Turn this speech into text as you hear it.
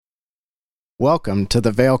Welcome to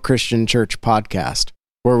the Vail Christian Church podcast,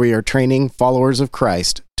 where we are training followers of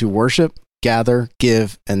Christ to worship, gather,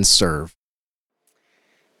 give, and serve.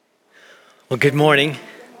 Well, good morning.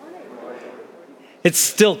 It's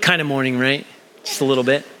still kind of morning, right? Just a little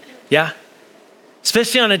bit. Yeah?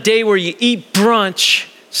 Especially on a day where you eat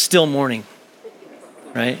brunch, still morning,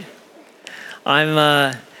 right?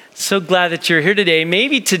 I'm so glad that you're here today.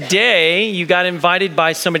 Maybe today you got invited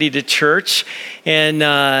by somebody to church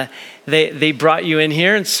and they brought you in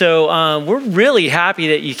here. And so we're really happy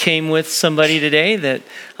that you came with somebody today,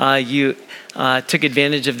 that you took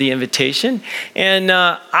advantage of the invitation. And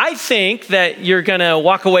I think that you're going to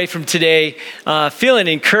walk away from today feeling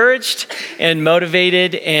encouraged and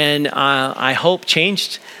motivated and I hope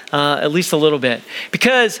changed at least a little bit.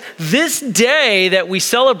 Because this day that we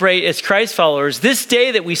celebrate as Christ followers, this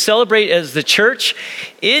day that we celebrate as the church,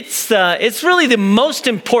 it's really the most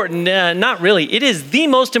important, not really, it is the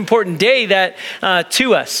most important day that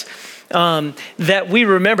to us. That we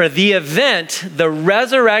remember the event, the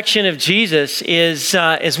resurrection of Jesus is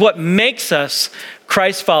what makes us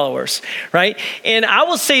Christ followers, right? And I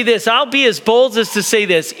will say this, I'll be as bold as to say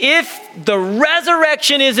this, if the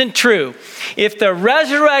resurrection isn't true, if the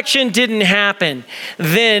resurrection didn't happen,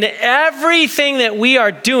 then everything that we are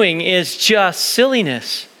doing is just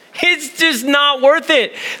silliness. It's just not worth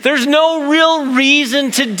it. There's no real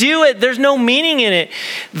reason to do it. There's no meaning in it.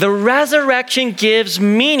 The resurrection gives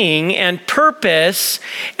meaning and purpose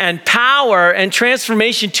and power and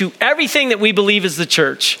transformation to everything that we believe as the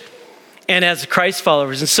church and as Christ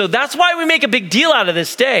followers. And so that's why we make a big deal out of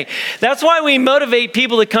this day. That's why we motivate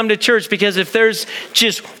people to come to church, because if there's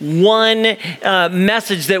just one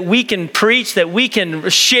message that we can preach, that we can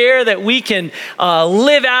share, that we can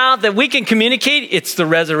live out, that we can communicate, it's the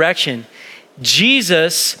resurrection.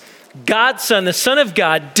 Jesus, God's Son, the Son of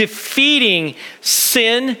God, defeating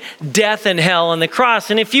sin, death, and hell on the cross.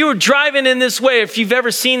 And if you were driving in this way, if you've ever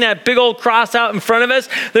seen that big old cross out in front of us,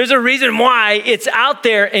 there's a reason why it's out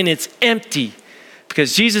there and it's empty,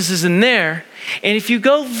 because Jesus isn't there. And if you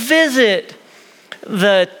go visit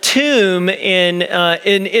the tomb in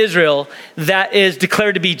Israel that is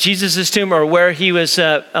declared to be Jesus' tomb, or where he was,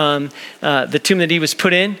 the tomb that he was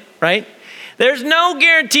put in, right? There's no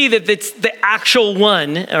guarantee that it's the actual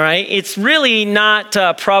one, all right? It's really not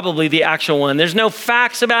probably the actual one. There's no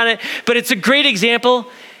facts about it, but it's a great example,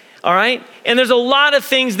 all right? And there's a lot of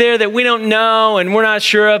things there that we don't know and we're not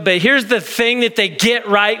sure of, but here's the thing that they get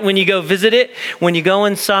right when you go visit it. When you go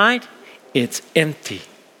inside, it's empty.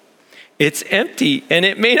 It's empty, and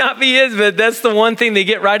it may not be his, but that's the one thing they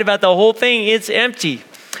get right about the whole thing. It's empty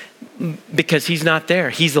because he's not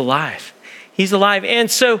there. He's alive. He's alive.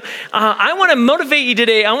 And so I want to motivate you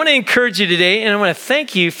today. I want to encourage you today. And I want to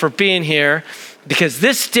thank you for being here, because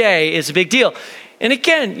this day is a big deal. And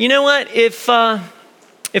again, you know what? If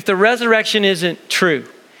the resurrection isn't true,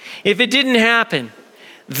 if it didn't happen,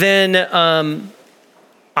 then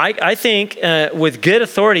I think with good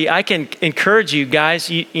authority, I can encourage you guys,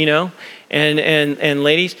 you know, and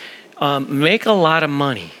ladies, make a lot of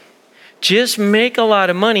money. Just make a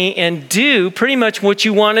lot of money and do pretty much what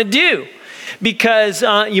you want to do. Because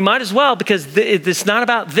you might as well, because it's not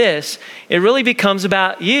about this. It really becomes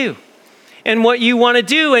about you and what you want to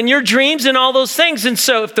do and your dreams and all those things. And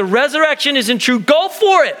so if the resurrection isn't true, go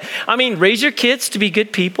for it. I mean, raise your kids to be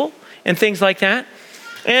good people and things like that.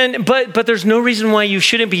 But there's no reason why you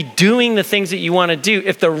shouldn't be doing the things that you want to do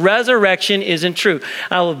if the resurrection isn't true.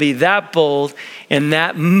 I will be that bold and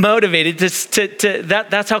that motivated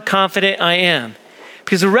that's how confident I am.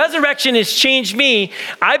 Because the resurrection has changed me.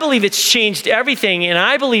 I believe it's changed everything. And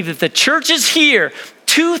I believe that the church is here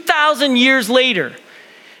 2,000 years later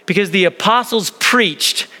because the apostles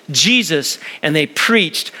preached Jesus and they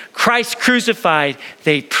preached Christ crucified.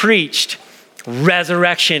 They preached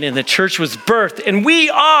resurrection, and the church was birthed. And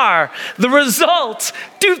we are the result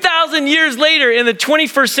 2,000 years later in the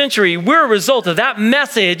 21st century. We're a result of that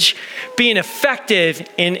message being effective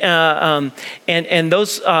and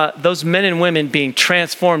those men and women being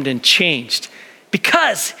transformed and changed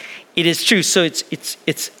because it is true. So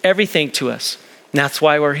it's everything to us. And that's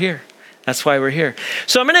why we're here. That's why we're here.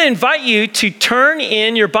 So I'm going to invite you to turn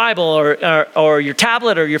in your Bible or your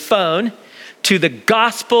tablet or your phone to the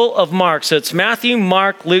Gospel of Mark. So it's Matthew,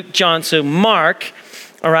 Mark, Luke, John. So Mark,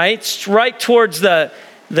 all right, it's right towards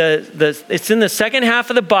it's in the second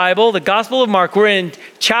half of the Bible, the Gospel of Mark. We're in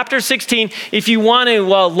chapter 16. If you want to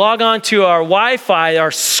log on to our Wi-Fi,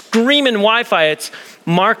 our screaming Wi-Fi, it's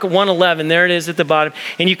Mark 1:11. There it is at the bottom.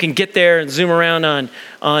 And you can get there and zoom around on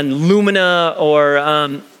Lumina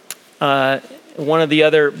or one of the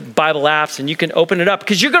other Bible apps, and you can open it up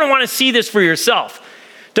because you're going to want to see this for yourself.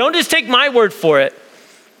 Don't just take my word for it.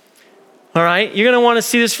 All right, you're going to want to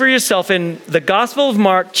see this for yourself in the Gospel of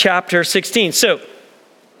Mark, chapter 16. So,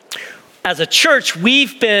 as a church,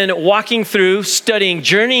 we've been walking through, studying,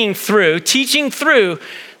 journeying through, teaching through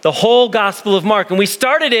the whole Gospel of Mark. And we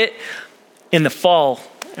started it in the fall,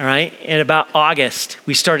 all right? In about August,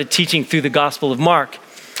 we started teaching through the Gospel of Mark.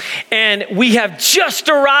 And we have just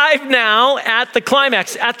arrived now at the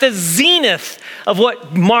climax, at the zenith of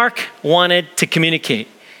what Mark wanted to communicate.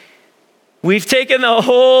 We've taken the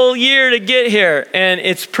whole year to get here, and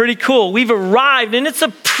it's pretty cool. We've arrived, and it's a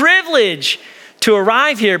privilege to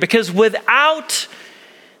arrive here because without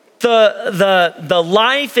the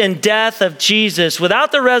life and death of Jesus,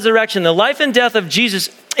 without the resurrection, the life and death of Jesus,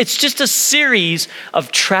 it's just a series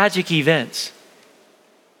of tragic events.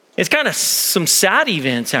 It's kind of some sad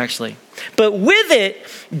events, actually. But with it,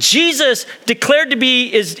 Jesus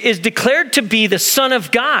is declared to be the Son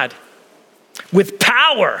of God with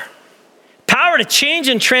power to change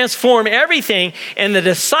and transform everything. And the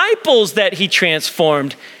disciples that he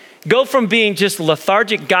transformed go from being just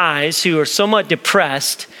lethargic guys who are somewhat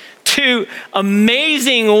depressed to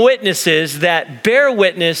amazing witnesses that bear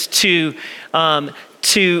witness to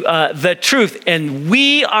the truth. And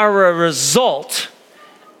we are a result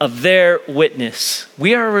of their witness.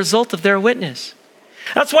 We are a result of their witness.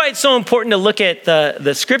 That's why it's so important to look at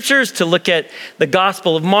the scriptures, to look at the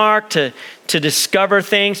Gospel of Mark, to discover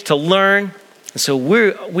things, to learn. So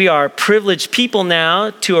we are privileged people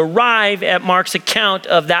now to arrive at Mark's account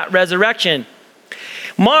of that resurrection.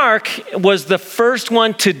 Mark was the first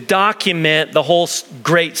one to document the whole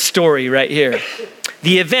great story right here,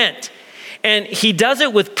 the event. And he does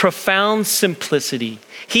it with profound simplicity.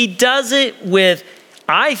 He does it with,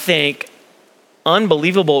 I think,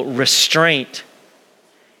 unbelievable restraint.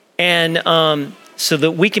 And so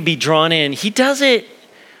that we can be drawn in. He does it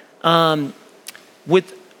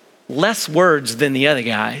with less words than the other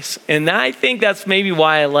guys. And I think that's maybe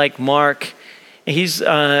why I like Mark. He's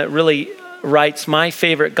really writes my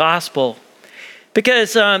favorite gospel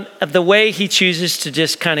because of the way he chooses to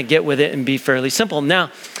just kind of get with it and be fairly simple.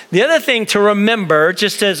 Now, the other thing to remember,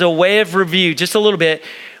 just as a way of review, just a little bit,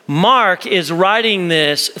 Mark is writing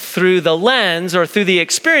this through the lens or through the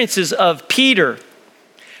experiences of Peter.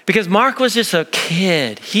 Because Mark was just a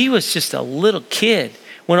kid. He was just a little kid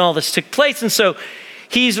when all this took place. And so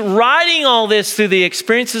he's writing all this through the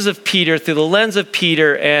experiences of Peter, through the lens of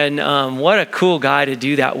Peter. And what a cool guy to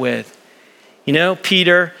do that with. You know,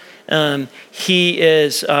 Peter, he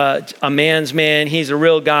is a man's man. He's a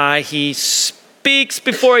real guy. He speaks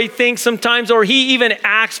before he thinks sometimes, or he even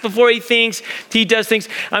acts before he thinks. He does things.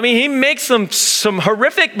 I mean, he makes some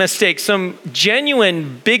horrific mistakes, some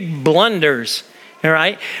genuine big blunders. All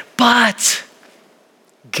right. But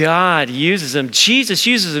God uses him. Jesus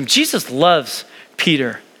uses him. Jesus loves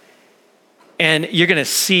Peter. And you're going to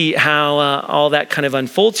see how all that kind of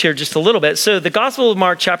unfolds here just a little bit. So the Gospel of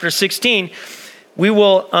Mark, chapter 16, we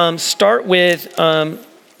will start with,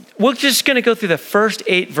 we're just going to go through the first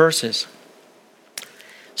 8 verses.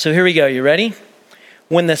 So here we go. You ready?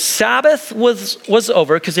 When the Sabbath was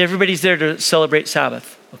over, because everybody's there to celebrate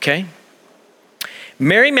Sabbath, okay?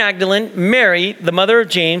 Mary Magdalene, Mary, the mother of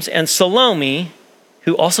James, and Salome,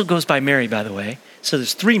 who also goes by Mary, by the way. So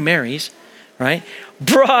there's 3 Marys, right?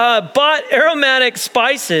 Bought aromatic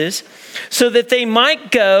spices so that they might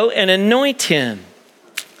go and anoint him.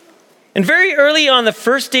 And very early on the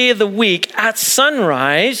first day of the week at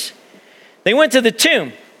sunrise, they went to the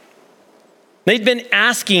tomb. They'd been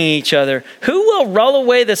asking each other, who will roll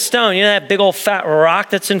away the stone? You know that big old fat rock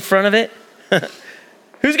that's in front of it?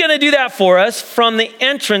 Who's going to do that for us from the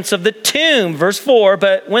entrance of the tomb? Verse 4,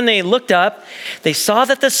 but when they looked up, they saw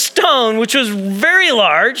that the stone, which was very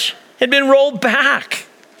large, had been rolled back.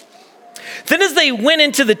 Then as they went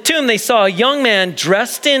into the tomb, they saw a young man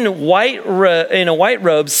dressed in a white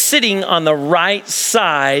robe sitting on the right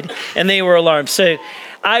side, and they were alarmed. So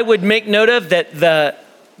I would make note of that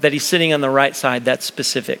he's sitting on the right side. That's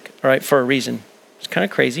specific, all right, for a reason. It's kind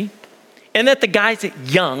of crazy. And that the guy's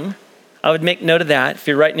young. I would make note of that if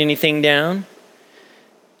you're writing anything down.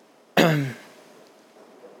 And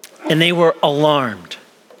they were alarmed.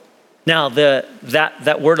 Now,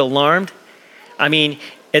 that word alarmed, I mean,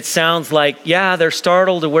 it sounds like, yeah, they're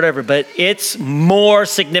startled or whatever, but it's more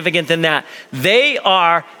significant than that. They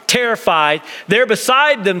are terrified. They're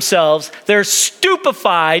beside themselves. They're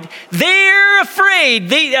stupefied. They're afraid.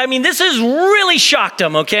 This has really shocked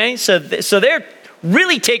them, okay? So they're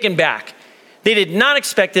really taken back. They did not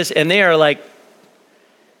expect this, and they are like,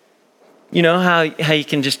 you know how you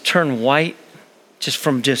can just turn white just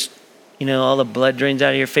from all the blood drains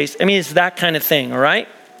out of your face? I mean, it's that kind of thing, all right?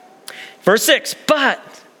 Verse 6, but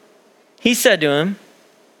he said to him,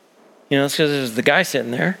 it's because there's the guy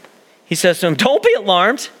sitting there. He says to him, don't be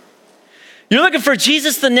alarmed. You're looking for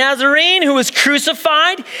Jesus the Nazarene who was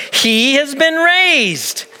crucified? He has been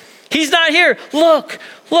raised. He's not here. Look,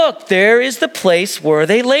 there is the place where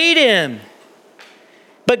they laid him.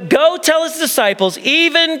 But go tell his disciples,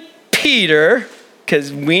 even Peter,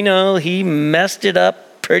 because we know he messed it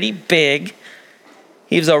up pretty big.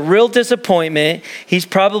 He was a real disappointment. He's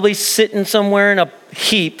probably sitting somewhere in a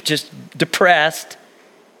heap, just depressed.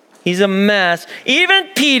 He's a mess. Even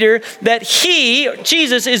Peter, that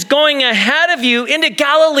Jesus, is going ahead of you into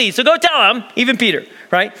Galilee. So go tell him, even Peter,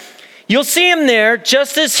 right? You'll see him there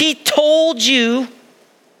just as he told you.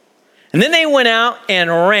 And then they went out and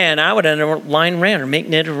ran. I would underline ran or make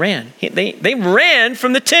note of ran. They ran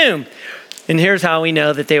from the tomb. And here's how we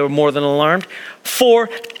know that they were more than alarmed. For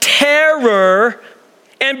terror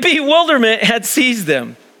and bewilderment had seized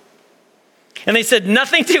them. And they said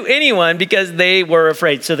nothing to anyone because they were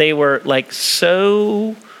afraid. So they were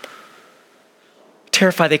so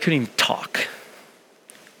terrified they couldn't even talk.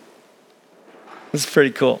 This is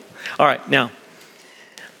pretty cool. All right, now,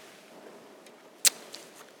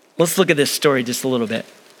 let's look at this story just a little bit.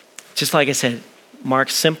 Just like I said,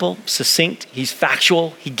 Mark's simple, succinct, he's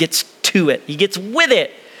factual, he gets to it, he gets with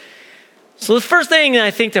it. So the first thing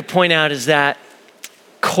I think to point out is that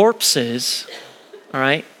corpses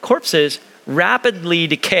rapidly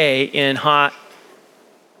decay in hot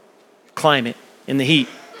climate, in the heat.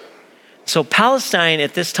 So Palestine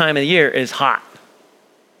at this time of the year is hot.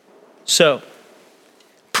 So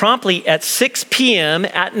promptly at 6 p.m.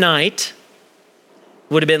 at night,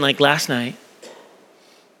 would have been like last night,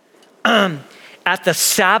 at the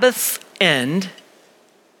Sabbath's end,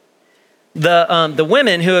 the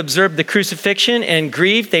women who observed the crucifixion and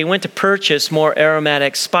grieved, they went to purchase more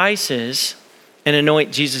aromatic spices and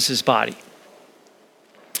anoint Jesus' body.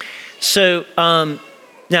 So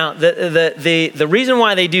now the reason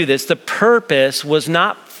why they do this, the purpose was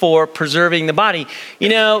not for preserving the body.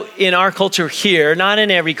 In our culture here, not in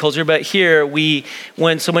every culture, but here,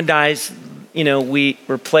 when someone dies, we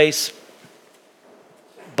replace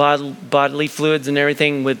bodily fluids and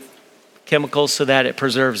everything with chemicals so that it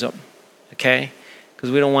preserves them, okay? Because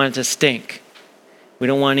we don't want it to stink. We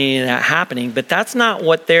don't want any of that happening, but that's not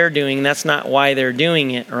what they're doing. That's not why they're doing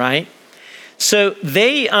it, right? So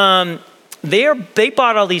they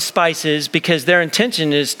bought all these spices because their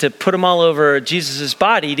intention is to put them all over Jesus'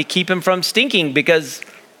 body to keep him from stinking because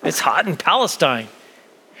it's hot in Palestine.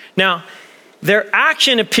 Now, their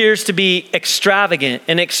action appears to be an extravagant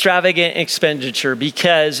expenditure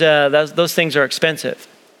because those things are expensive.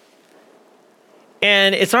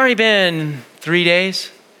 And it's already been 3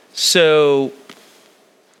 days, so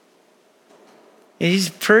he's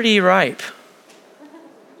pretty ripe.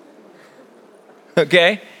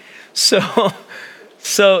 Okay? So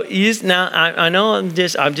now I know I'm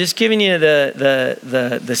just giving you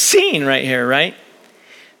the scene right here, right?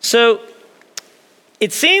 So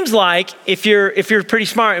it seems like if you're pretty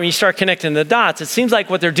smart and you start connecting the dots, it seems like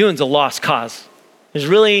what they're doing is a lost cause. There's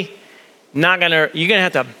really you're gonna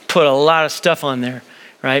have to put a lot of stuff on there,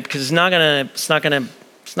 right? Because it's not gonna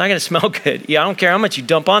smell good. Yeah, I don't care how much you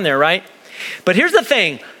dump on there, right? But here's the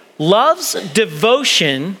thing: love's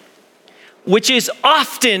devotion, which is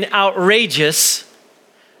often outrageous,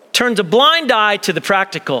 turns a blind eye to the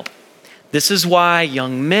practical. This is why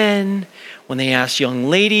young men, when they ask young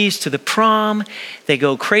ladies to the prom, they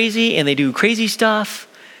go crazy and they do crazy stuff,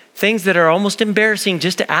 things that are almost embarrassing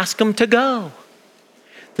just to ask them to go.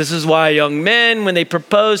 This is why young men, when they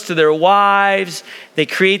propose to their wives, they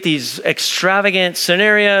create these extravagant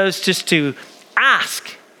scenarios just to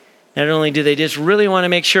ask. Not only do they just really want to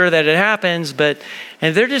make sure that it happens,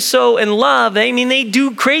 and they're just so in love. They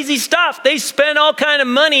do crazy stuff. They spend all kind of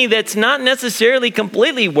money that's not necessarily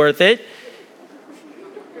completely worth it.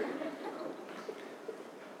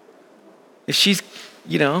 If she's,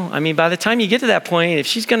 by the time you get to that point, if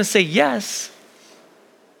she's going to say yes,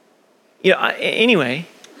 anyway.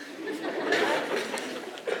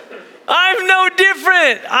 I'm no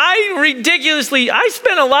different. I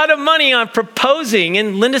spent a lot of money on proposing,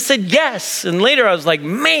 and Linda said yes. And later I was like,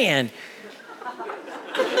 man.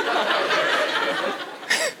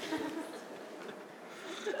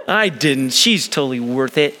 I didn't. She's totally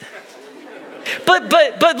worth it.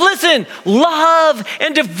 But listen, love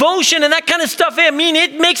and devotion and that kind of stuff, it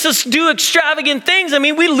makes us do extravagant things.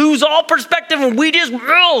 We lose all perspective and we just,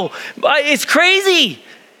 it's crazy.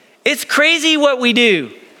 It's crazy what we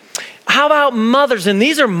do. How about mothers? And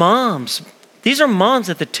these are moms. These are moms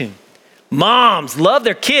at the tomb. Moms love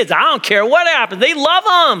their kids. I don't care what happens. They love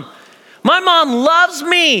them. My mom loves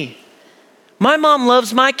me. My mom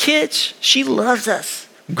loves my kids. She loves us.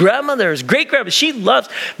 Grandmothers, great-grandma, she loves.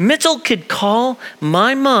 Mitchell could call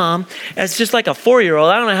my mom as just like a 4-year-old.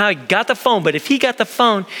 I don't know how he got the phone, but if he got the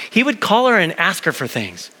phone, he would call her and ask her for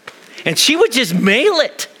things. And she would just mail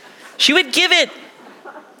it. She would give it.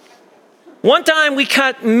 One time we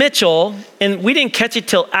caught Mitchell, and we didn't catch it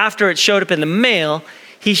till after it showed up in the mail.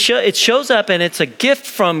 It shows up, and it's a gift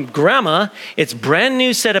from Grandma. It's brand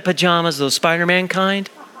new set of pajamas, those Spider-Man kind.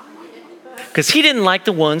 Because he didn't like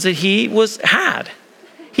the ones that he had.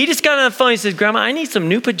 He just got on the phone. He says, Grandma, I need some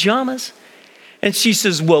new pajamas. And she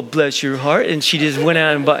says, well, bless your heart. And she just went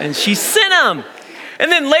out and she sent them. And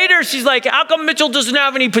then later she's like, how come Mitchell doesn't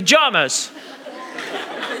have any pajamas?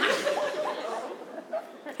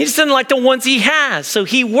 He just didn't like the ones he has. So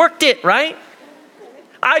he worked it, right?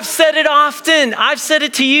 I've said it often. I've said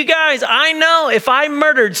it to you guys. I know if I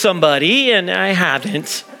murdered somebody, and I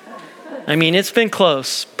haven't. I mean, it's been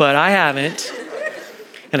close, but I haven't.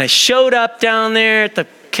 And I showed up down there at the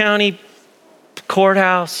county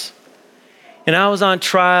courthouse, and I was on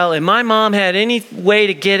trial, and my mom had any way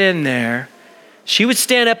to get in there, she would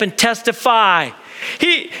stand up and testify.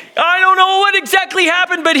 I don't know what exactly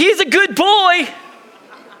happened, but he's a good boy.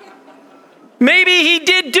 Maybe he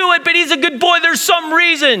did do it, but he's a good boy. There's some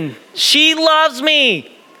reason. She loves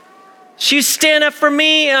me. She stand up for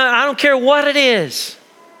me. I don't care what it is,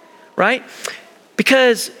 right?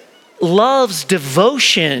 Because love's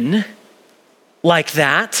devotion like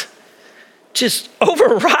that just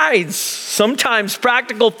overrides sometimes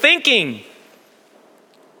practical thinking.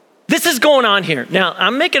 This is going on here. Now,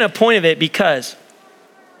 I'm making a point of it because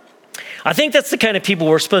I think that's the kind of people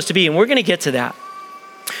we're supposed to be, and we're going to get to that.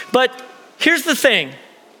 But here's the thing,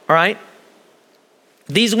 all right?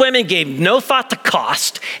 These women gave no thought to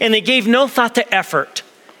cost, and they gave no thought to effort.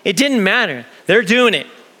 It didn't matter. They're doing it.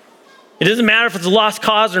 It doesn't matter if it's a lost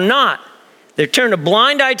cause or not. They turned a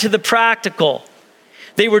blind eye to the practical.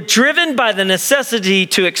 They were driven by the necessity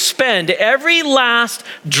to expend every last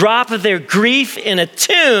drop of their grief in a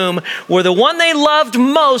tomb where the one they loved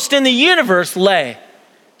most in the universe lay.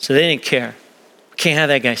 So they didn't care. We can't have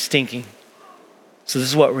that guy stinking. So this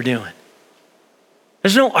is what we're doing.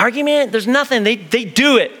 There's no argument. There's nothing. They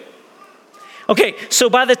do it. Okay, so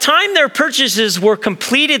by the time their purchases were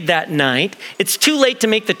completed that night, it's too late to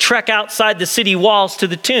make the trek outside the city walls to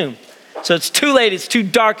the tomb. So it's too late, it's too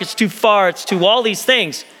dark, it's too far, it's too all these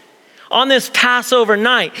things. On this Passover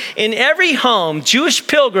night, in every home, Jewish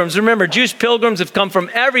pilgrims, remember, Jewish pilgrims have come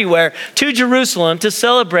from everywhere to Jerusalem to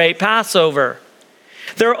celebrate Passover.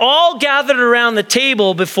 They're all gathered around the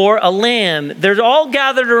table before a lamb. They're all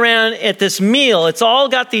gathered around at this meal. It's all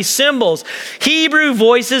got these symbols. Hebrew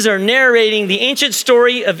voices are narrating the ancient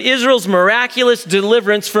story of Israel's miraculous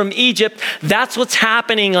deliverance from Egypt. That's what's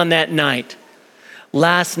happening on that night.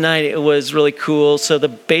 Last night it was really cool. So the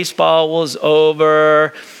baseball was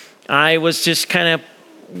over. I was just kind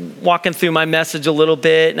of walking through my message a little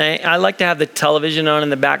bit. And I like to have the television on in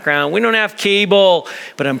the background. We don't have cable,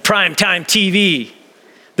 but on primetime TV.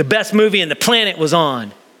 The best movie on the planet was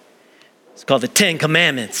on. It's called The 10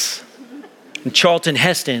 Commandments. And Charlton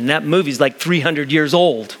Heston, that movie's like 300 years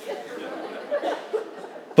old.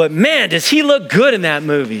 But man, does he look good in that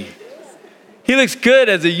movie. He looks good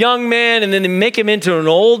as a young man, and then they make him into an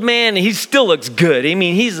old man, and he still looks good. I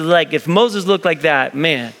mean, he's like, if Moses looked like that,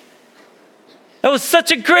 man. That was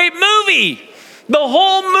such a great movie. The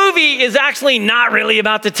whole movie is actually not really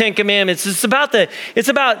about the 10 Commandments. It's about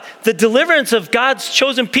the deliverance of God's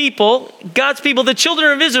chosen people, the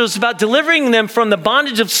children of Israel. It's about delivering them from the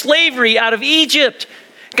bondage of slavery out of Egypt.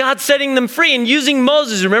 God setting them free and using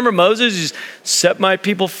Moses. Remember Moses? He's set my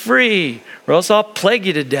people free, or else I'll plague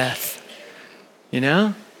you to death. You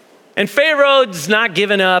know? And Pharaoh's not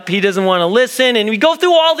giving up. He doesn't want to listen. And we go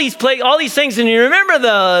through all these things, and you remember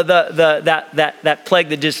that plague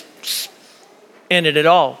that just ended it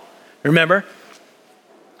all. Remember?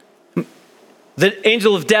 The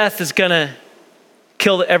angel of death is going to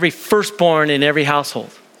kill every firstborn in every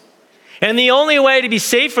household. And the only way to be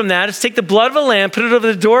safe from that is take the blood of a lamb, put it over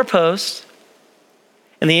the doorpost,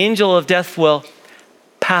 and the angel of death will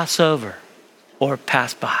pass over or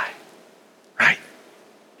pass by. Right?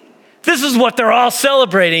 This is what they're all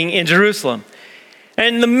celebrating in Jerusalem.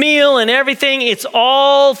 And the meal and everything, it's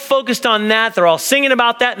all focused on that. They're all singing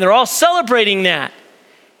about that, and they're all celebrating that.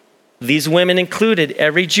 These women included,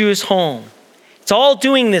 every Jewish home. It's all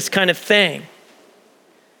doing this kind of thing.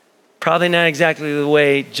 Probably not exactly the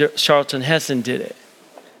way Charlton Heston did it.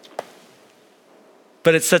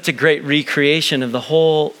 But it's such a great recreation of the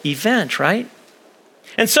whole event, right?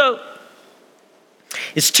 And so,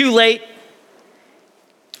 it's too late.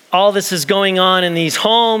 all this is going on in these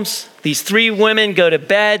homes. These three women go to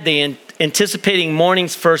bed. They anticipating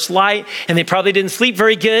morning's first light, and they probably didn't sleep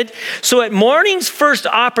very good. So at morning's first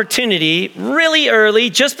opportunity, really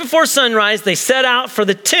early, just before sunrise, they set out for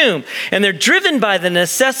the tomb. And they're driven by the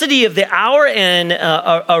necessity of the hour and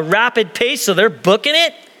a rapid pace, so they're booking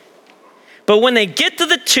it. But when they get to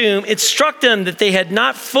the tomb, it struck them that they had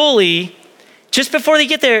not fully, just before they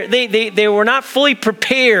get there, they were not fully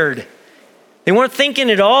prepared. They weren't thinking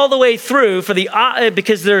it all the way through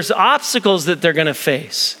because there's obstacles that they're going to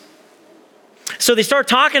face. So they start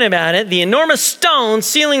talking about it, the enormous stone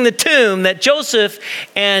sealing the tomb that Joseph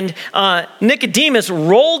and Nicodemus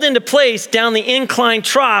rolled into place down the inclined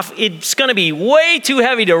trough. It's going to be way too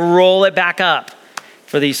heavy to roll it back up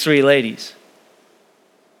for these three ladies.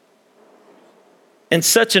 In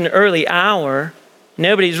such an early hour,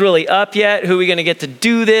 nobody's really up yet. Who are we going to get to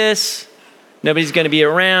do this? Nobody's going to be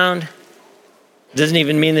around. Doesn't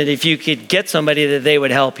even mean that if you could get somebody that they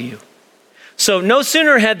would help you. So no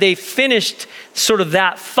sooner had they finished sort of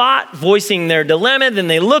that thought, voicing their dilemma, than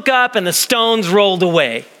they look up and the stones rolled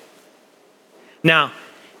away. Now,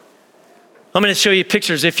 I'm going to show you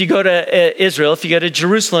pictures. If you go to Israel, if you go to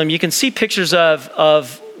Jerusalem, you can see pictures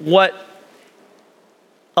of what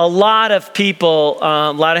a lot of people,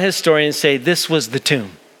 a lot of historians say this was the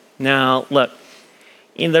tomb. Now, look,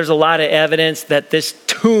 there's a lot of evidence that this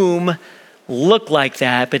tomb looked like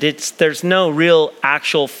that, but there's no real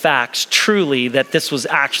actual facts truly that this was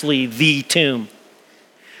actually the tomb.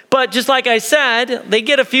 But just like I said, they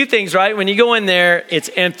get a few things right. When you go in there, it's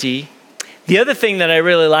empty. The other thing that I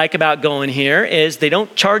really like about going here is they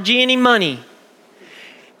don't charge you any money.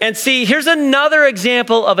 And see, here's another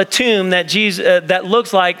example of a tomb that that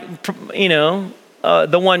looks like,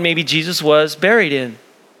 the one maybe Jesus was buried in.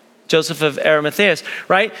 Joseph of Arimathea,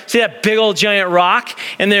 right? See that big old giant rock,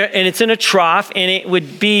 and it's in a trough, and it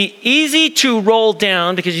would be easy to roll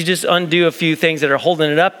down because you just undo a few things that are holding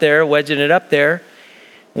it up there, wedging it up there.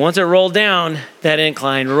 Once it rolled down that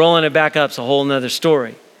incline, rolling it back up's a whole nother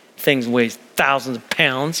story. Things weighs thousands of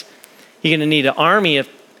pounds. You're going to need an army of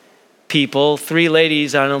people. Three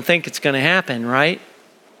ladies, I don't think it's going to happen, right?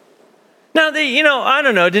 Now, I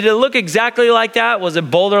don't know. Did it look exactly like that? Was it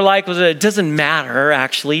boulder-like? It doesn't matter,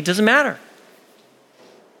 actually. It doesn't matter.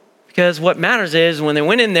 Because what matters is when they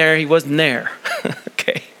went in there, he wasn't there.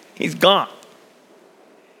 Okay? He's gone.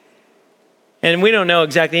 And we don't know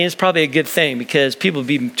exactly. And it's probably a good thing because people would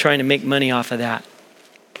be trying to make money off of that.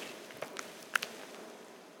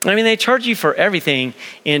 I mean, they charge you for everything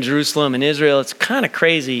in Jerusalem and Israel. It's kind of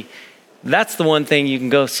crazy. That's the one thing you can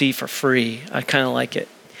go see for free. I kind of like it.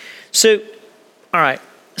 So, all right,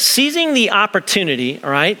 seizing the opportunity, all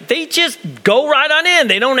right, they just go right on in.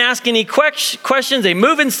 They don't ask any questions. They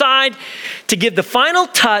move inside to give the final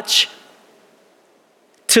touch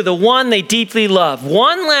to the one they deeply love.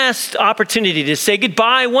 One last opportunity to say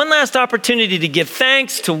goodbye. One last opportunity to give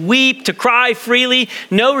thanks, to weep, to cry freely,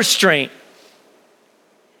 no restraint.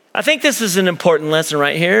 I think this is an important lesson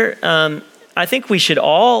right here. I think we should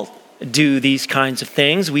all do these kinds of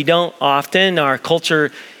things. We don't often. Our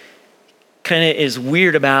culture kind of is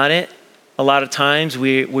weird about it. A lot of times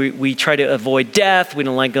we try to avoid death. We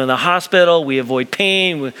don't like going to the hospital. We avoid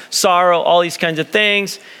pain, sorrow, all these kinds of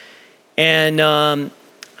things. And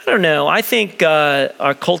I don't know. I think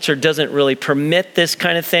our culture doesn't really permit this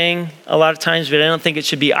kind of thing a lot of times, but I don't think it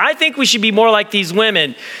should be. I think we should be more like these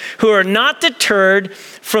women who are not deterred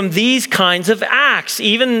from these kinds of acts.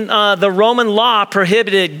 Even the Roman law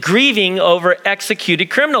prohibited grieving over executed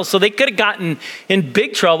criminals. So they could have gotten in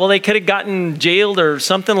big trouble. They could have gotten jailed or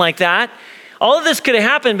something like that. All of this could have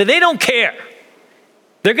happened, but they don't care.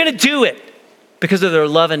 They're going to do it because of their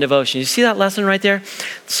love and devotion. You see that lesson right there?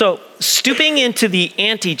 So stooping into the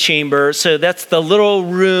antechamber, so that's the little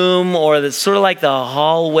room or the sort of like the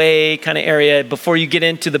hallway kind of area before you get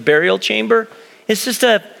into the burial chamber. It's just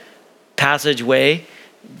a passageway,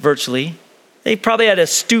 virtually. They probably had to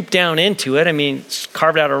stoop down into it. I mean, it's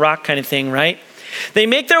carved out of rock kind of thing, right? They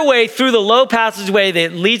make their way through the low passageway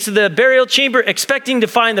that leads to the burial chamber, expecting to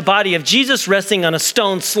find the body of Jesus resting on a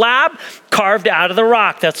stone slab carved out of the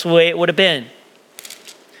rock. That's the way it would have been.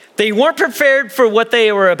 They weren't prepared for what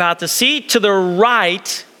they were about to see. To the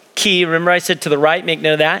right, key, remember I said to the right, make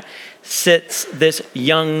note of that, sits this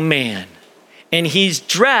young man. And he's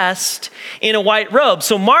dressed in a white robe.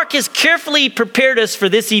 So Mark has carefully prepared us for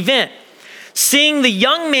this event. Seeing the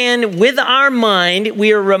young man with our mind,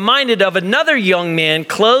 we are reminded of another young man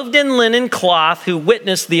clothed in linen cloth who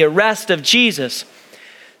witnessed the arrest of Jesus.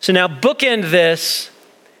 So now bookend this.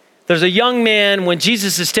 There's a young man when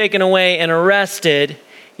Jesus is taken away and arrested.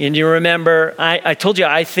 And you remember, I told you,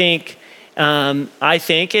 I think I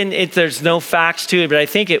think, and there's no facts to it, but I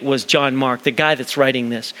think it was John Mark, the guy that's writing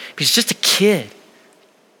this. He's just a kid.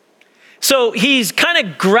 So he's kind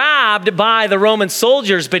of grabbed by the Roman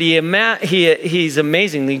soldiers, but he's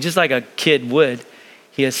amazingly, just like a kid would.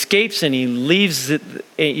 He escapes and he leaves,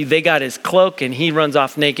 they got his cloak and he runs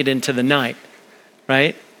off naked into the night,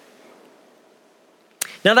 right?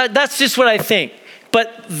 Now that's just what I think.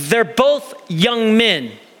 But they're both young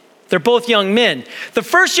men. They're both young men. The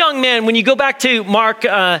first young man, when you go back to Mark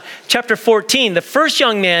chapter 14, the first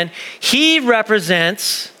young man, he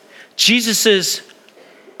represents Jesus's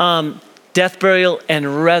death, burial,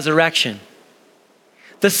 and resurrection.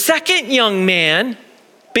 The second young man,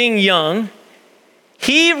 being young,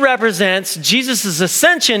 he represents Jesus'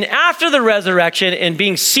 ascension after the resurrection and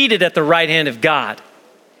being seated at the right hand of God.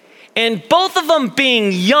 And both of them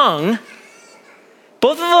being young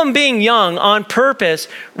on purpose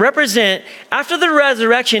represent, after the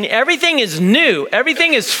resurrection, everything is new,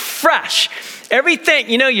 everything is fresh. Everything,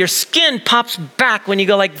 your skin pops back when you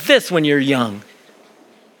go like this when you're young.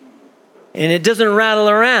 And it doesn't rattle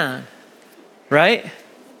around, right?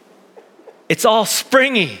 It's all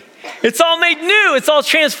springy. It's all made new. It's all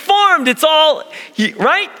transformed. It's all,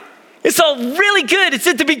 right? It's all really good. It's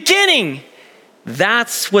at the beginning.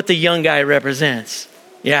 That's what the young guy represents.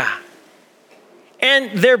 Yeah.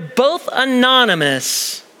 And they're both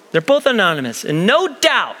anonymous. And no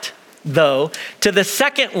doubt, though, to the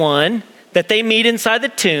second one that they meet inside the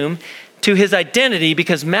tomb, to his identity,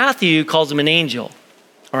 because Matthew calls him an angel.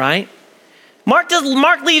 All right? Mark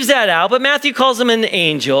leaves that out, but Matthew calls him an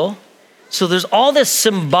angel. So there's all this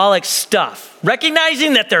symbolic stuff.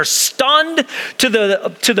 Recognizing that they're stunned to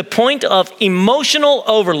the point of emotional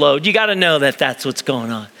overload. You got to know that that's what's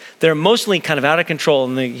going on. They're emotionally kind of out of control.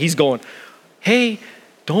 And he's going, hey,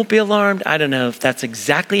 don't be alarmed. I don't know if that's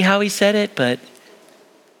exactly how he said it, but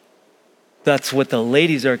that's what the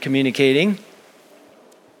ladies are communicating.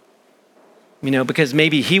 Because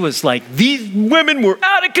maybe he was like, these women were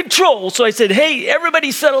out of control. So I said, hey,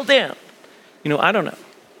 everybody settle down. I don't know.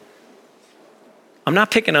 I'm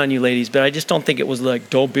not picking on you ladies, but I just don't think it was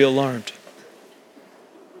like, don't be alarmed.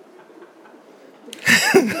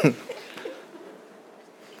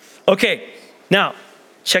 Okay, now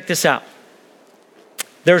check this out.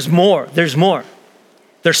 There's more.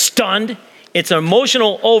 They're stunned. It's an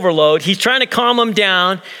emotional overload. He's trying to calm them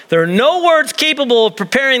down. There are no words capable of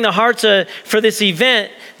preparing the hearts for this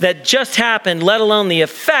event that just happened, let alone the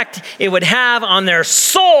effect it would have on their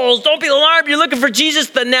souls. Don't be alarmed. You're looking for Jesus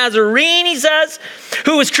the Nazarene, he says,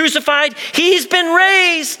 who was crucified. He's been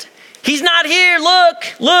raised. He's not here.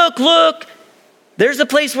 Look. There's the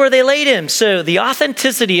place where they laid him. So the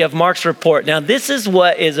authenticity of Mark's report. Now, this is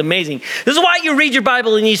what is amazing. This is why you read your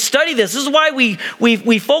Bible and you study this. This is why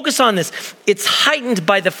we focus on this. It's heightened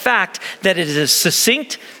by the fact that it is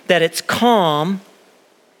succinct, that it's calm,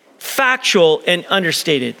 factual, and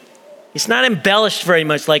understated. It's not embellished very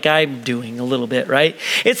much like I'm doing a little bit, right?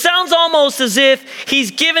 It sounds almost as if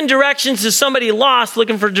he's given directions to somebody lost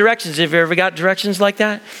looking for directions. Have you ever got directions like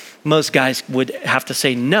that? Most guys would have to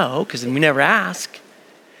say no, because we never ask.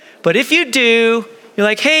 But if you do, you're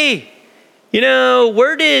like, hey,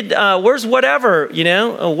 where's whatever,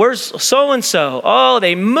 where's so-and-so? Oh,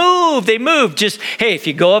 they moved. Just, hey, if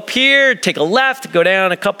you go up here, take a left, go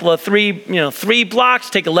down a couple of three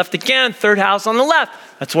blocks, take a left again, third house on the left.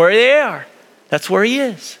 That's where they are. That's where he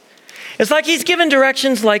is. It's like he's given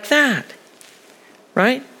directions like that,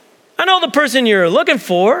 right? I know the person you're looking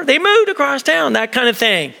for. They moved across town, that kind of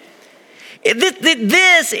thing.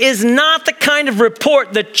 This is not the kind of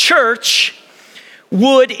report the church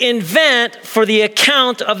would invent for the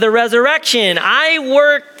account of the resurrection. I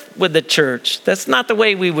work with the church. That's not the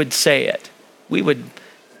way we would say it. We'd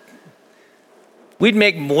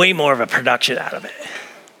make way more of a production out of it.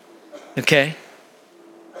 Okay?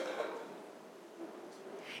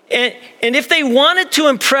 And if they wanted to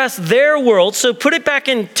impress their world, so put it back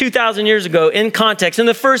in 2,000 years ago in context, in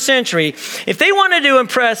the first century, if they wanted to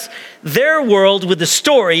impress their world with the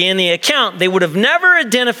story and the account, they would have never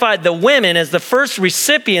identified the women as the first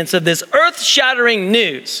recipients of this earth-shattering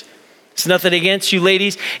news. It's nothing against you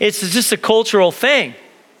ladies. It's just a cultural thing.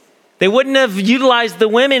 They wouldn't have utilized the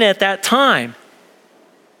women at that time.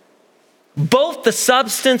 Both the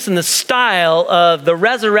substance and the style of the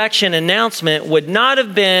resurrection announcement would not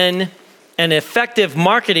have been an effective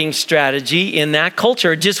marketing strategy in that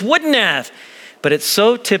culture. It just wouldn't have. But it's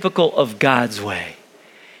so typical of God's way.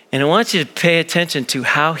 And I want you to pay attention to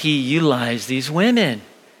how he utilized these women.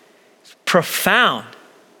 It's profound.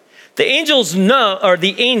 The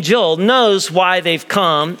angel knows why they've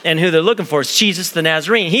come and who they're looking for. It's Jesus the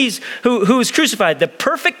Nazarene. He's who was crucified, the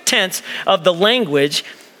perfect tense of the language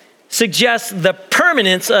suggests the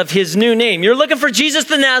permanence of his new name. You're looking for Jesus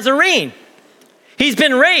the Nazarene. He's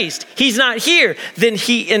been raised. He's not here. Then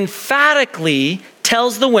he emphatically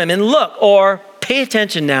tells the women, look, or pay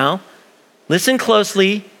attention now, listen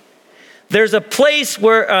closely. There's the place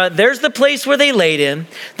where they laid him.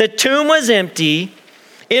 The tomb was empty.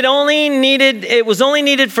 It was only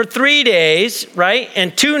needed for 3 days, right?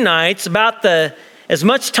 And 2 nights, about as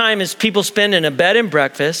much time as people spend in a bed and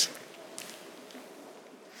breakfast.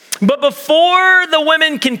 But before the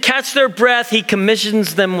women can catch their breath, he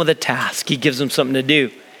commissions them with a task. He gives them something to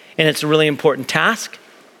do. And it's a really important task.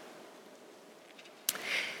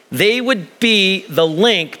 They would be the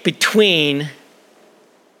link between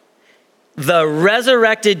the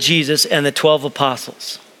resurrected Jesus and the 12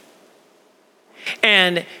 apostles.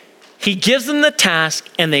 And he gives them the task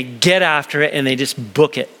and they get after it and they just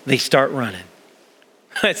book it. They start running.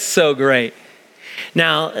 That's so great.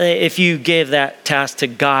 Now, if you gave that task to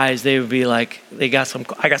guys, they would be like, I got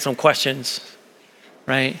some questions,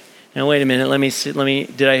 right? Now, wait a minute, let me see,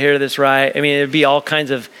 did I hear this right? I mean, it'd be all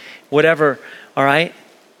kinds of whatever, all right?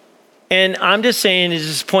 And I'm just saying, is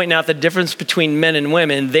just pointing out the difference between men and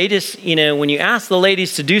women. They just, when you ask the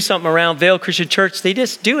ladies to do something around Vail Christian Church, they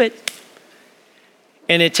just do it.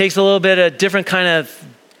 And it takes a little bit of different kind of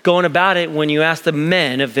going about it when you ask the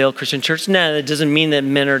men of Vail Christian Church. Now, that doesn't mean that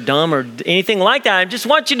men are dumb or anything like that. I just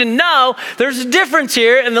want you to know there's a difference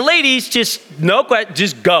here. And the ladies just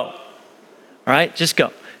go. All right, just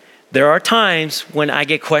go. There are times when I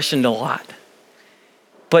get questioned a lot.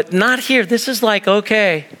 But not here. This is like,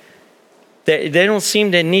 okay. They don't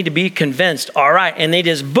seem to need to be convinced. All right, and they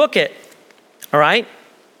just book it. All right?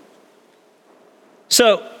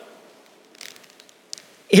 So,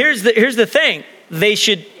 here's the thing. They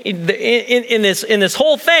should, in this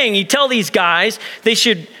whole thing, you tell these guys,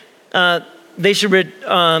 you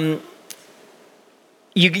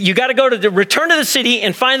got to go to return to the city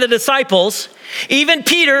and find the disciples. Even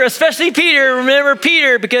Peter, especially Peter, remember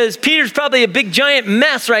Peter, because Peter's probably a big giant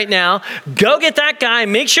mess right now. Go get that guy.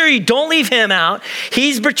 Make sure you don't leave him out.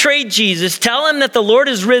 He's betrayed Jesus. Tell him that the Lord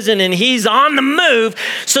is risen and he's on the move.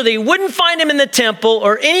 So they wouldn't find him in the temple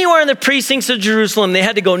or anywhere in the precincts of Jerusalem. They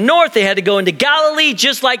had to go north. They had to go into Galilee,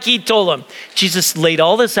 just like he told them. Jesus laid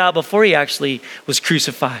all this out before he actually was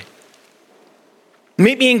crucified.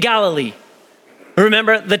 Meet me in Galilee.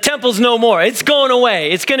 Remember, the temple's no more. It's going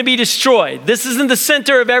away. It's going to be destroyed. This isn't the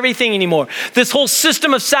center of everything anymore. This whole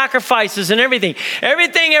system of sacrifices and everything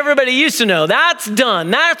everybody used to know, that's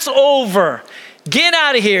done. That's over. Get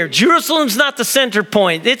out of here. Jerusalem's not the center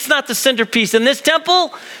point. It's not the centerpiece. And this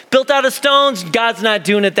temple, built out of stones, God's not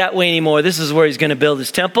doing it that way anymore. This is where he's going to build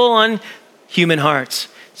his temple, on human hearts.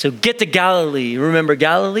 So get to Galilee. Remember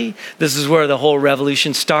Galilee? This is where the whole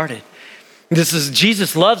revolution started.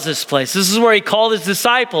 Jesus loves this place. This is where he called his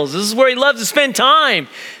disciples. This is where he loves to spend time.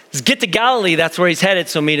 Just get to Galilee. That's where he's headed,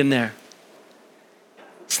 so meet him there.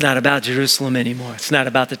 It's not about Jerusalem anymore. It's not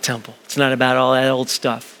about the temple. It's not about all that old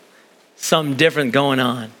stuff. Something different going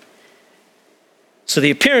on. So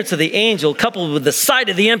the appearance of the angel, coupled with the sight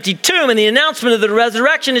of the empty tomb and the announcement of the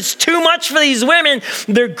resurrection, it's too much for these women.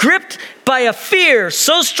 They're gripped by a fear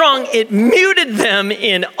so strong it muted them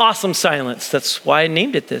in awesome silence. That's why I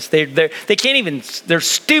named it this. They can't even, they're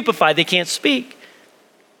stupefied. They can't speak.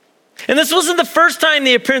 And this wasn't the first time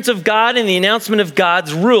the appearance of God and the announcement of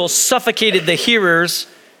God's rule suffocated the hearers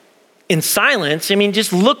in silence. I mean,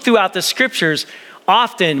 just look throughout the scriptures.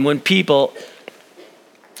 Often when people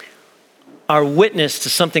are witness to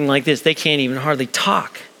something like this, they can't even hardly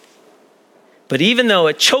talk. But even though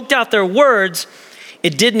it choked out their words,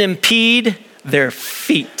 it didn't impede their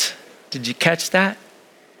feet. Did you catch that?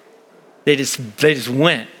 They just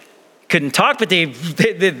went. Couldn't talk, but they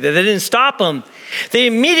didn't stop them. They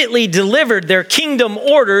immediately delivered their kingdom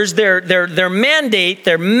orders, their mandate,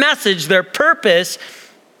 their message, their purpose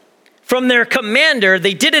from their commander.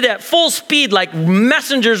 They did it at full speed, like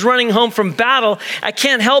messengers running home from battle. I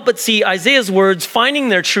can't help but see Isaiah's words finding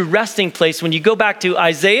their true resting place. When you go back to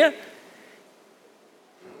Isaiah,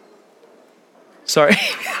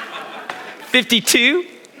 52,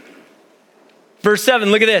 verse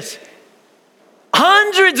 7, look at this.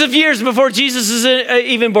 Hundreds of years before Jesus is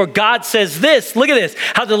even born, God says this. Look at this.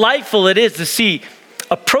 How delightful it is to see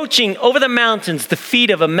approaching over the mountains the feet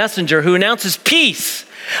of a messenger who announces peace.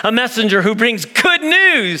 A messenger who brings good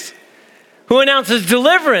news, who announces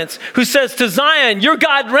deliverance, who says to Zion, your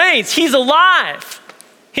God reigns. He's alive.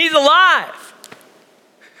 He's alive.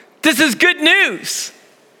 This is good news.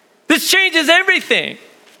 This changes everything.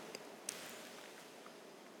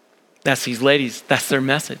 That's these ladies. That's their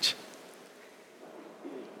message.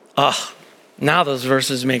 Oh, Now those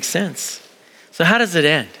verses make sense. So how does it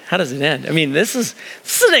end? How does it end? I mean, this is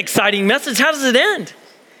an exciting message. How does it end?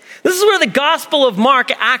 This is where the Gospel of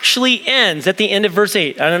Mark actually ends at the end of verse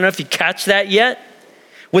 8. I don't know if you catch that yet.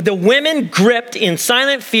 With the women gripped in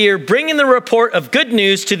silent fear, bringing the report of good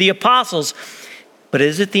news to the apostles. But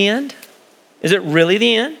is it the end? Is it really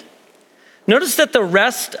the end? Notice that the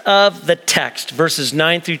rest of the text, verses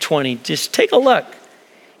 9 through 20, just take a look.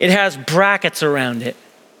 It has brackets around it.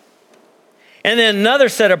 And then another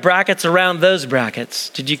set of brackets around those brackets.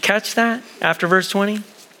 Did you catch that after verse 20?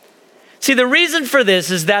 See, the reason for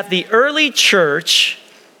this is that the early church,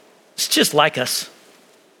 it's just like us,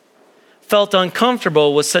 felt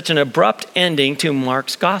uncomfortable with such an abrupt ending to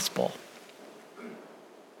Mark's gospel.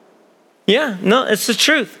 Yeah, no, it's the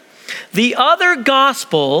truth. The other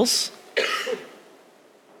gospels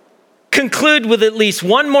conclude with at least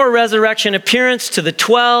one more resurrection appearance to the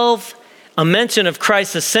 12, a mention of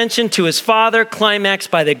Christ's ascension to his Father, climaxed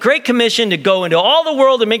by the Great Commission to go into all the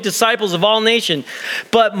world and make disciples of all nations.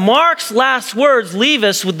 But Mark's last words leave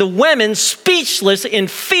us with the women speechless in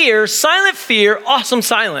fear, silent fear, awesome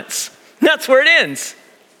silence. That's where it ends.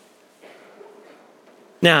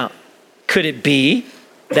 Now, could it be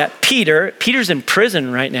that Peter's in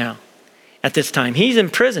prison right now at this time? He's in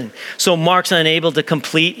prison. So Mark's unable to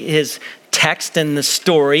complete his text and the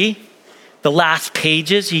story. The last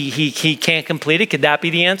pages, he can't complete it. Could that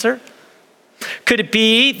be the answer? Could it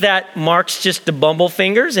be that Mark's just the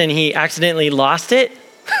bumblefingers and he accidentally lost it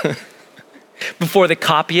before the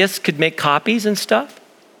copyists could make copies and stuff,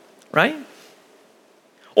 right?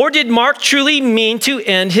 Or did Mark truly mean to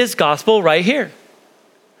end his gospel right here?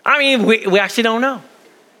 I mean, we actually don't know.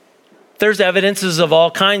 There's evidences of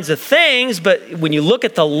all kinds of things, but when you look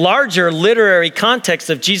at the larger literary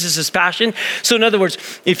context of Jesus' passion, so in other words,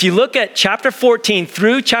 if you look at chapter 14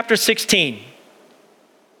 through chapter 16,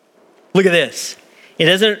 look at this.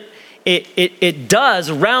 It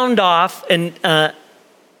does round off and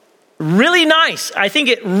really nice. I think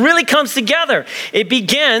it really comes together. It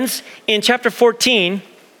begins in chapter 14.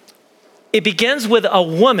 It begins with a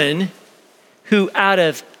woman who, out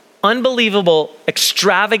of unbelievable,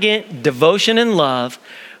 extravagant devotion and love,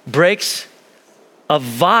 breaks a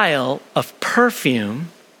vial of perfume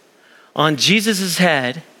on Jesus'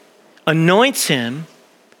 head, anoints him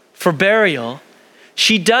for burial.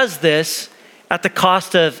 She does this at the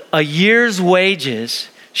cost of a year's wages.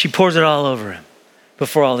 She pours it all over him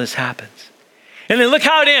before all this happens. And then look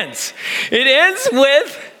how it ends. It ends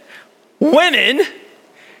with women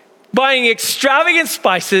buying extravagant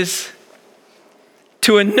spices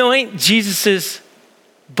to anoint Jesus'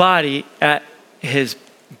 body at his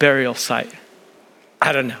burial site.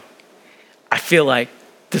 I don't know. I feel like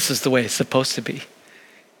this is the way it's supposed to be.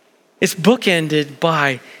 It's bookended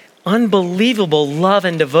by unbelievable love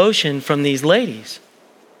and devotion from these ladies.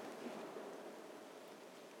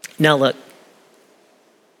 Now look,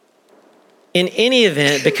 in any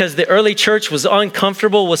event, because the early church was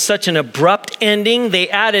uncomfortable with such an abrupt ending, they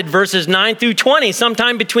added verses 9 through 20,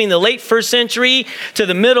 sometime between the late first century to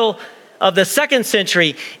the middle of the second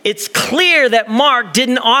century. It's clear that Mark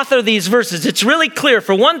didn't author these verses. It's really clear.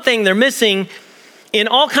 For one thing, they're missing in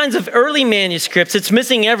all kinds of early manuscripts. It's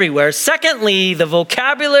missing everywhere. Secondly, the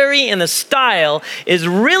vocabulary and the style is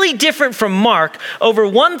really different from Mark. Over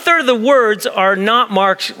 1/3 of the words are not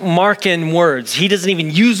Markan words. He doesn't even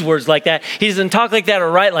use words like that. He doesn't talk like that or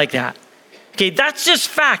write like that. Okay, that's just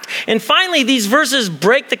fact. And finally, these verses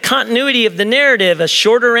break the continuity of the narrative, a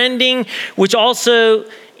shorter ending, which also,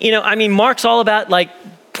 Mark's all about like,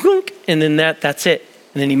 and then that's it.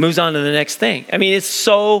 And then he moves on to the next thing. I mean, it's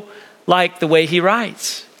so like the way he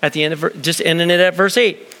writes at the end of just ending it at verse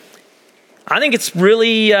 8. I think it's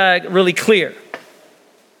really, really clear.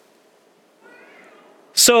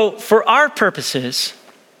 So for our purposes,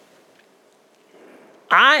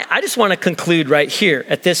 I just want to conclude right here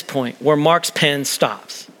at this point where Mark's pen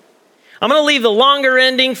stops. I'm going to leave the longer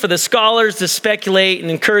ending for the scholars to speculate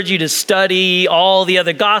and encourage you to study all the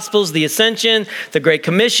other gospels, the Ascension, the Great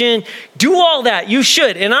Commission. Do all that. You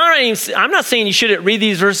should. And I'm not saying you shouldn't read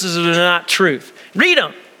these verses that are not truth. Read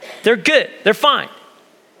them. They're good. They're fine.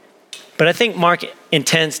 But I think Mark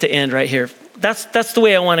intends to end right here. That's the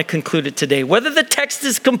way I want to conclude it today. Whether the text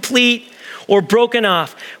is complete or broken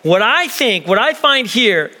off, what I find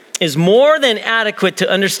here is more than adequate to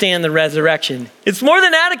understand the resurrection. It's more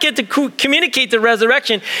than adequate to communicate the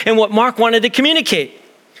resurrection and what Mark wanted to communicate.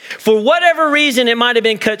 For whatever reason, it might have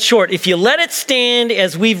been cut short. If you let it stand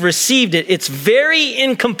as we've received it, its very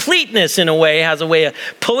incompleteness in a way has a way of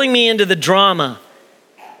pulling me into the drama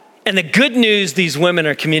and the good news these women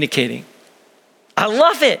are communicating. I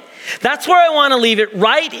love it. That's where I want to leave it,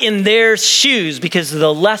 right in their shoes, because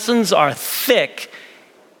the lessons are thick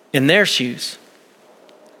in their shoes.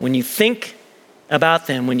 When you think about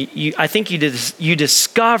them, I think you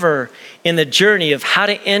discover in the journey of how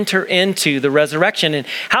to enter into the resurrection and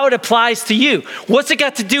how it applies to you. What's it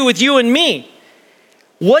got to do with you and me?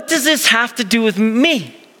 What does this have to do with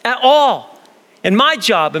me at all? And my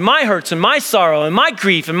job, and my hurts, and my sorrow, and my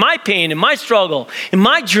grief, and my pain, and my struggle, and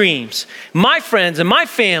my dreams, my friends, and my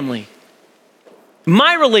family,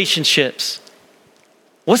 my relationships.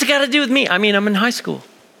 What's it got to do with me? I mean, I'm in high school,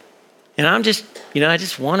 and I'm just, I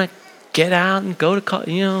just want to get out and go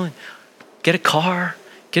to, get a car,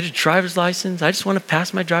 get a driver's license. I just want to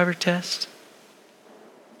pass my driver test.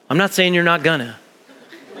 I'm not saying you're not gonna.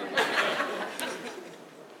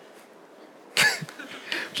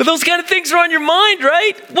 But those kind of things are on your mind,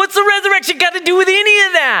 right? What's the resurrection got to do with any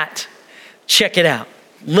of that? Check it out.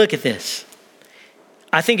 Look at this.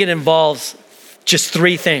 I think it involves just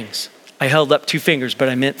 3 things. I held up 2 fingers, but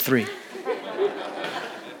I meant 3.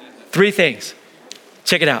 3 things.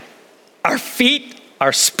 Check it out. Our feet,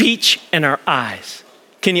 our speech, and our eyes.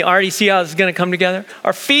 Can you already see how this is going to come together?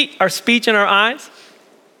 Our feet, our speech, and our eyes.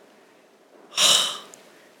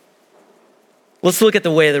 Let's look at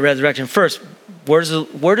the way of the resurrection. First,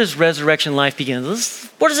 where does resurrection life begin?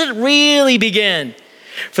 Where does it really begin?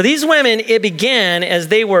 For these women, it began as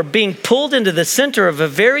they were being pulled into the center of a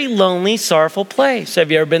very lonely, sorrowful place.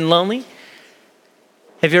 Have you ever been lonely?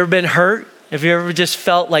 Have you ever been hurt? Have you ever just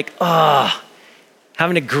felt like,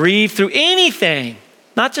 having to grieve through anything?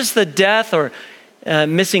 Not just the death or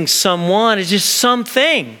missing someone, it's just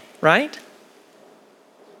something, right?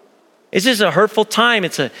 It's just a hurtful time.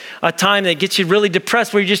 It's a time that gets you really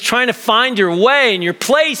depressed, where you're just trying to find your way and your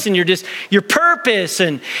place and your purpose,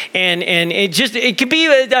 and it could be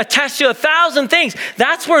attached to 1,000 things.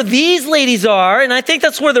 That's where these ladies are, and I think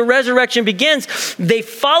that's where the resurrection begins. They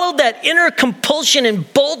followed that inner compulsion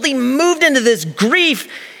and boldly moved into this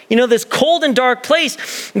grief, this cold and dark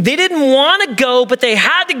place. They didn't want to go, but they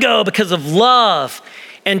had to go because of love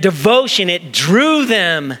and devotion. It drew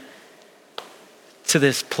them to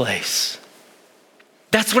this place.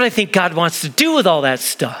 That's what I think God wants to do with all that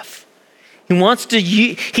stuff.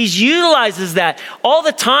 He utilizes that all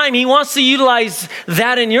the time. He wants to utilize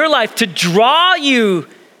that in your life to draw you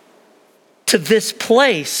to this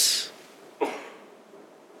place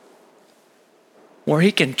where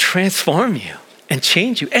he can transform you and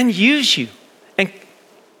change you and use you and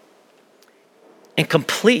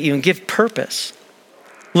complete you and give purpose.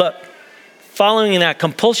 Look, following that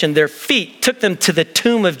compulsion, their feet took them to the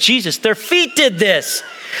tomb of Jesus. Their feet did this.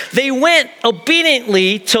 They went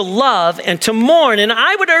obediently to love and to mourn. And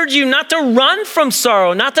I would urge you not to run from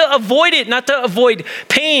sorrow, not to avoid it, not to avoid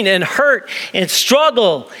pain and hurt and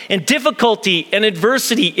struggle and difficulty and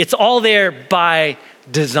adversity. It's all there by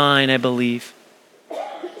design, I believe.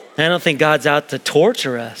 I don't think God's out to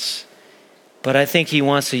torture us, but I think he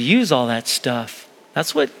wants to use all that stuff.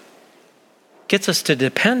 That's what gets us to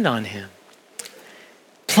depend on him.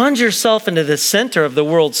 Plunge yourself into the center of the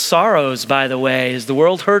world's sorrows, by the way. Is the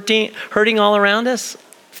world hurting all around us?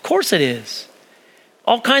 Of course it is.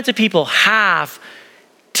 All kinds of people have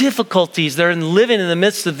difficulties. They're living in the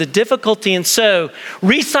midst of the difficulty. And so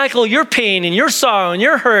recycle your pain and your sorrow and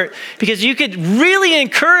your hurt, because you could really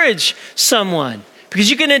encourage someone, because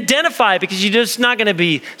you can identify, because you're just not going to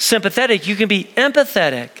be sympathetic. You can be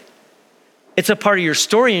empathetic. It's a part of your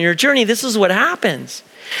story and your journey. This is what happens.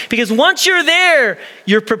 Because once you're there,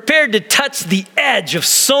 you're prepared to touch the edge of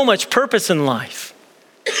so much purpose in life.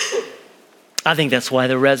 I think that's why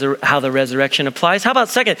how the resurrection applies. How about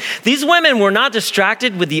second? These women were not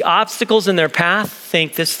distracted with the obstacles in their path.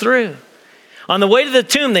 Think this through. On the way to the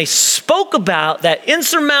tomb, they spoke about that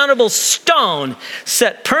insurmountable stone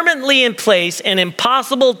set permanently in place and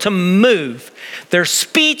impossible to move. Their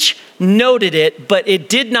speech noted it, but it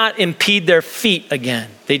did not impede their feet again.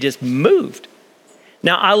 They just moved.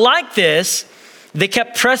 Now, I like this. They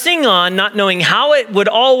kept pressing on, not knowing how it would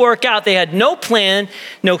all work out. They had no plan,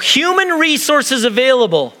 no human resources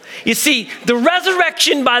available. You see, the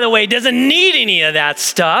resurrection, by the way, doesn't need any of that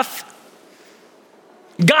stuff.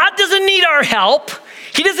 God doesn't need our help.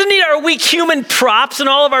 He doesn't need our weak human props and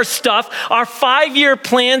all of our stuff, our 5-year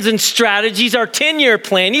plans and strategies, our 10-year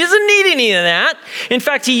plan. He doesn't need any of that. In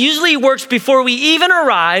fact, he usually works before we even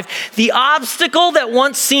arrive. The obstacle that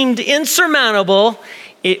once seemed insurmountable,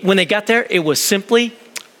 when they got there, it was simply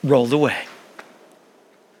rolled away.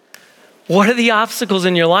 What are the obstacles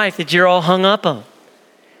in your life that you're all hung up on?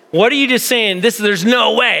 What are you just saying? There's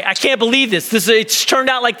no way. I can't believe this. It's turned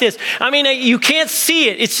out like this. I mean, you can't see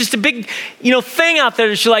it. It's just a big, thing out there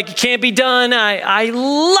that's like, it can't be done. I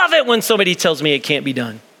love it when somebody tells me it can't be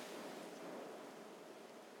done.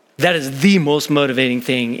 That is the most motivating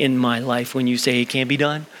thing in my life when you say it can't be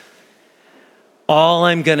done. All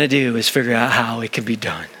I'm going to do is figure out how it can be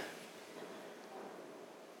done.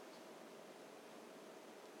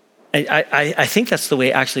 I think that's the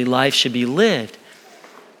way actually life should be lived.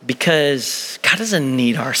 Because God doesn't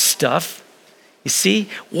need our stuff. You see,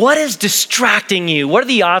 what is distracting you? What are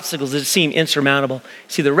the obstacles that seem insurmountable?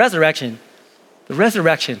 See, the resurrection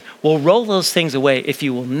will roll those things away if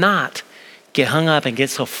you will not get hung up and get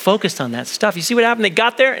so focused on that stuff. You see what happened? They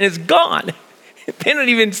got there and it's gone. They don't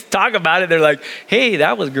even talk about it. They're like, hey,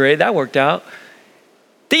 that was great. That worked out.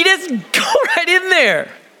 They just go right in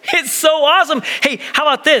there. It's so awesome. Hey, how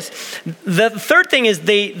about this? The third thing is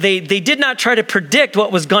they did not try to predict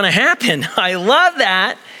what was going to happen. I love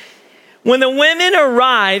that. When the women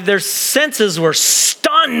arrived, their senses were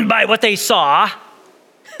stunned by what they saw.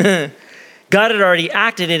 God had already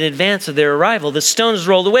acted in advance of their arrival. The stone is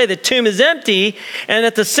rolled away. The tomb is empty. And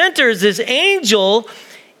at the center is this angel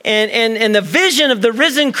and the vision of the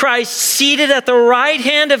risen Christ seated at the right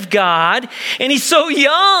hand of God. And he's so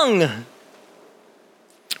young.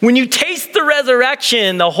 When you taste the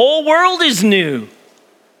resurrection, the whole world is new.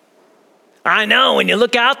 I know, when you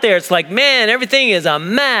look out there, it's like, man, everything is a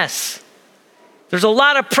mess. There's a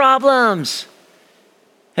lot of problems.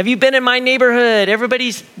 Have you been in my neighborhood?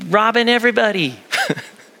 Everybody's robbing everybody.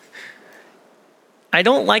 I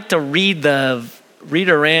don't like to read the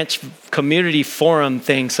Rita Ranch community forum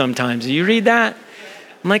thing sometimes. Do you read that?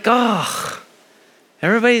 I'm like, oh,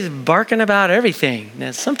 everybody's barking about everything. Now,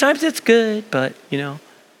 sometimes it's good, but,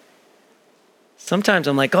 sometimes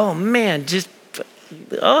I'm like, oh man, because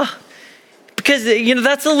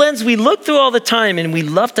that's the lens we look through all the time, and we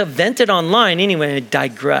love to vent it online. Anyway, I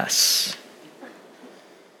digress.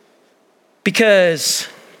 Because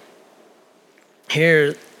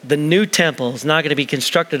here, the new temple is not going to be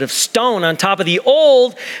constructed of stone on top of the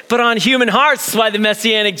old, but on human hearts by the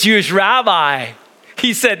Messianic Jewish rabbi.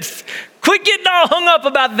 He said, quit getting all hung up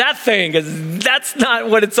about that thing, because that's not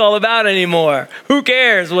what it's all about anymore. Who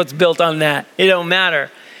cares what's built on that? It don't matter.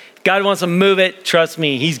 God wants to move it. Trust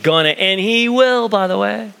me, he's going to, and he will, by the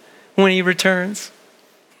way, when he returns.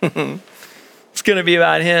 It's going to be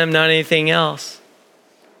about him, not anything else.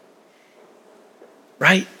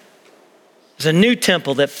 Right? There's a new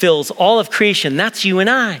temple that fills all of creation. That's you and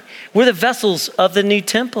I. We're the vessels of the new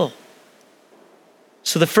temple.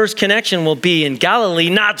 So the first connection will be in Galilee,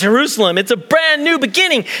 not Jerusalem. It's a brand new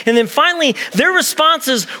beginning. And then finally, their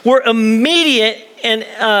responses were immediate and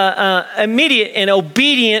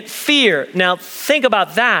obedient fear. Now think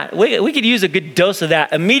about that. We could use a good dose of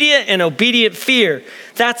that. Immediate and obedient fear.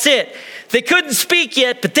 That's it. They couldn't speak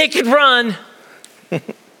yet, but they could run.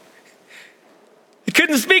 They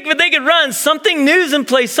couldn't speak, but they could run. Something new's in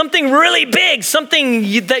place, something really big, something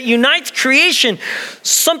that unites creation,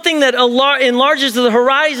 something that enlarges the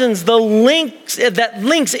horizons, that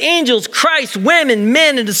links angels, Christ, women,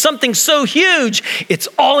 men into something so huge. It's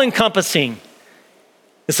all encompassing.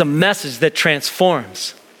 It's a message that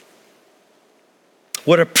transforms.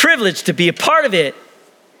 What a privilege to be a part of it.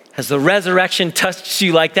 Has the resurrection touched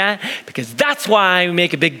you like that? Because that's why we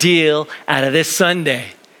make a big deal out of this Sunday.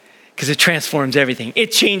 Because it transforms everything.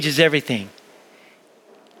 It changes everything.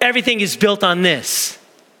 Everything is built on this.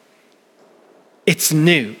 It's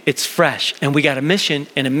new, it's fresh, and we got a mission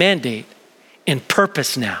and a mandate and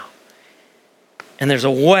purpose now. And there's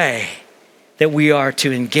a way that we are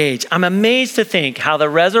to engage. I'm amazed to think how the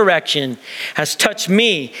resurrection has touched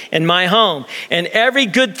me and my home and every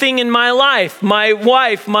good thing in my life, my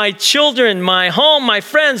wife, my children, my home, my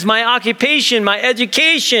friends, my occupation, my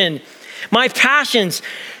education, my passions,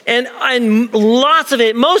 and lots of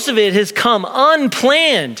it, most of it has come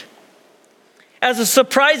unplanned as a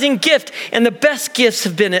surprising gift. And the best gifts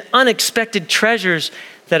have been unexpected treasures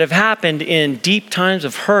that have happened in deep times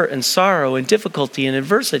of hurt and sorrow and difficulty and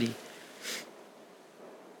adversity.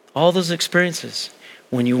 All those experiences.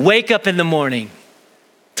 When you wake up in the morning,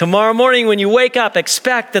 tomorrow morning when you wake up,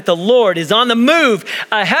 expect that the Lord is on the move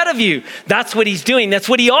ahead of you. That's what he's doing. That's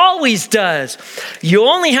what he always does. You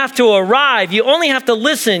only have to arrive. You only have to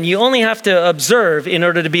listen. You only have to observe in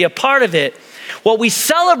order to be a part of it. What we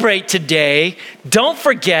celebrate today, don't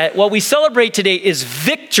forget, what we celebrate today is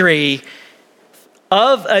victory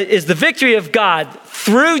is the victory of God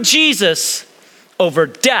through Jesus over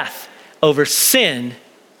death, over sin,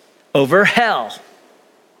 over hell.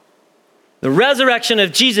 The resurrection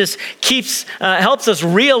of Jesus helps us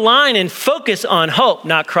realign and focus on hope,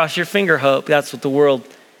 not cross your finger hope. That's what the world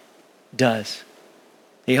does.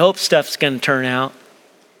 The hope stuff's going to turn out.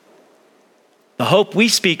 The hope we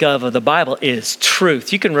speak of the Bible is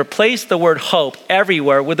truth. You can replace the word hope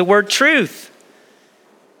everywhere with the word truth.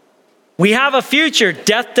 We have a future.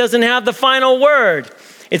 Death doesn't have the final word.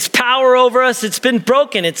 Its power over us, it's been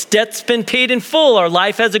broken. Its debt's been paid in full. Our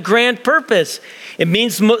life has a grand purpose. It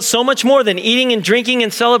means so much more than eating and drinking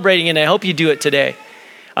and celebrating, and I hope you do it today.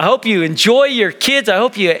 I hope you enjoy your kids. I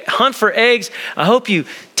hope you hunt for eggs. I hope you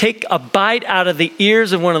take a bite out of the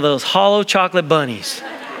ears of one of those hollow chocolate bunnies.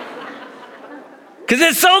 Because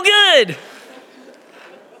it's so good.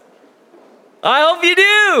 I hope you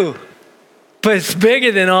do. But it's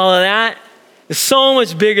bigger than all of that. It's so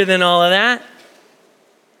much bigger than all of that.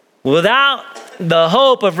 Without the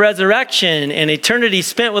hope of resurrection and eternity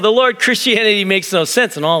spent with the Lord, Christianity makes no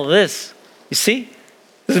sense in all of this. You see?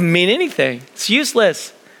 It doesn't mean anything. It's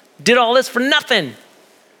useless. Did all this for nothing.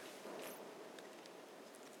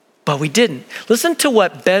 But we didn't. Listen to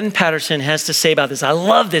what Ben Patterson has to say about this. I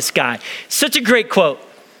love this guy. Such a great quote.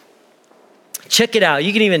 Check it out.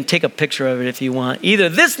 You can even take a picture of it if you want. Either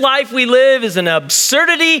this life we live is an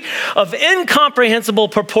absurdity of incomprehensible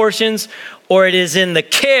proportions, or it is in the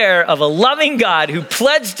care of a loving God who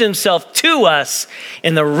pledged himself to us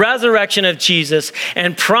in the resurrection of Jesus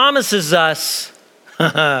and promises us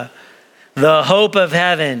the hope of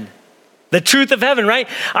heaven. The truth of heaven, right?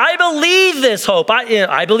 I believe this hope.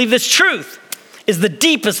 I believe this truth is the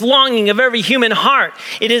deepest longing of every human heart.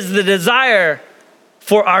 It is the desire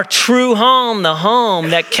for our true home, the home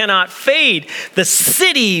that cannot fade, the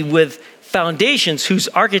city with foundations whose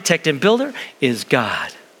architect and builder is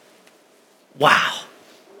God. Wow.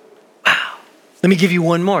 Wow. Let me give you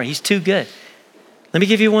one more. He's too good. Let me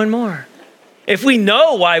give you one more. If we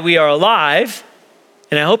know why we are alive,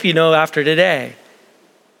 and I hope you know after today,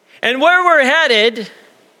 and where we're headed,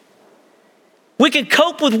 we can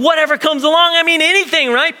cope with whatever comes along. I mean,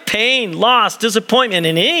 anything, right? Pain, loss, disappointment,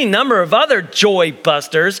 and any number of other joy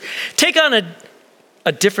busters take on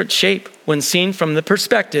a different shape when seen from the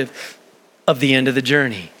perspective of the end of the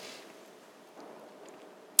journey.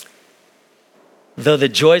 Though the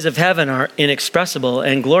joys of heaven are inexpressible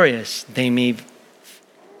and glorious, they may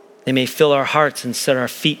fill our hearts and set our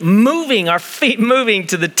feet moving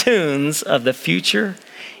to the tunes of the future,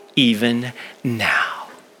 even now.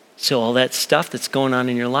 So all that stuff that's going on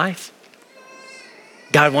in your life,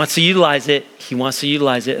 God wants to utilize it. He wants to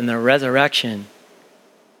utilize it, and the resurrection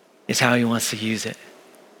is how he wants to use it.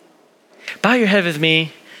 Bow your head with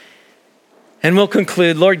me, and we'll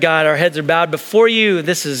conclude. Lord God, our heads are bowed before you.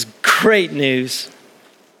 This is great news.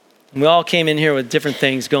 We all came in here with different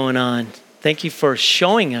things going on. Thank you for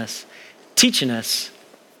showing us, teaching us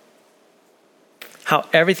how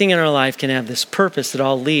everything in our life can have this purpose that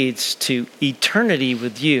all leads to eternity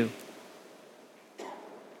with you.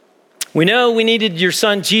 We know we needed your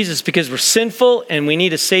son Jesus because we're sinful, and we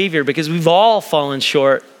need a savior because we've all fallen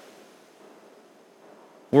short.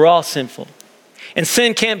 We're all sinful. And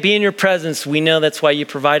sin can't be in your presence. We know that's why you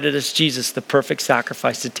provided us Jesus, the perfect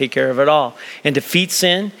sacrifice to take care of it all and defeat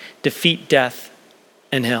sin, defeat death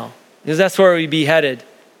and hell. Because that's where we'd be headed.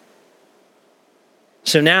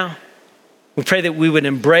 So now, we pray that we would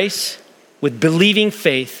embrace with believing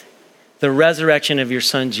faith the resurrection of your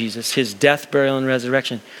son Jesus, his death, burial, and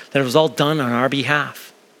resurrection, that it was all done on our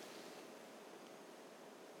behalf.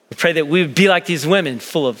 We pray that we would be like these women,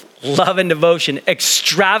 full of love and devotion,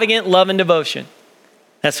 extravagant love and devotion.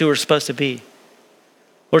 That's who we're supposed to be.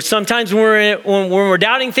 Or sometimes when we're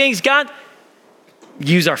doubting things, God,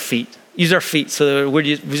 use our feet. Use our feet so that we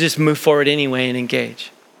just move forward anyway and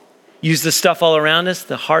engage. Use the stuff all around us,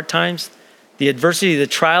 the hard times, the adversity, the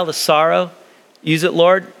trial, the sorrow. Use it,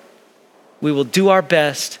 Lord. We will do our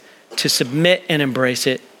best to submit and embrace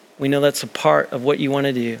it. We know that's a part of what you want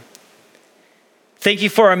to do. Thank you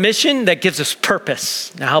for our mission that gives us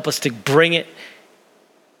purpose. Now help us to bring it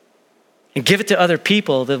and give it to other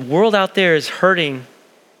people. The world out there is hurting.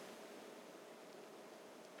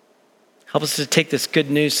 Help us to take this good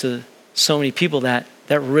news to so many people that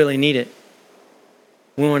really need it.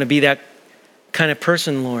 We want to be that kind of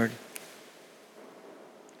person, Lord.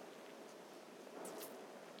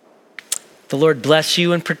 The Lord bless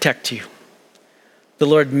you and protect you. The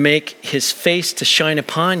Lord make his face to shine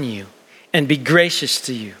upon you and be gracious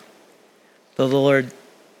to you. The Lord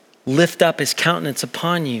lift up his countenance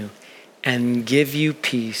upon you and give you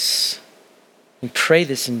peace. We pray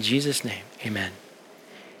this in Jesus' name. Amen.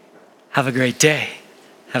 Have a great day.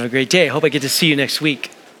 Have a great day. I hope I get to see you next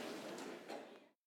week.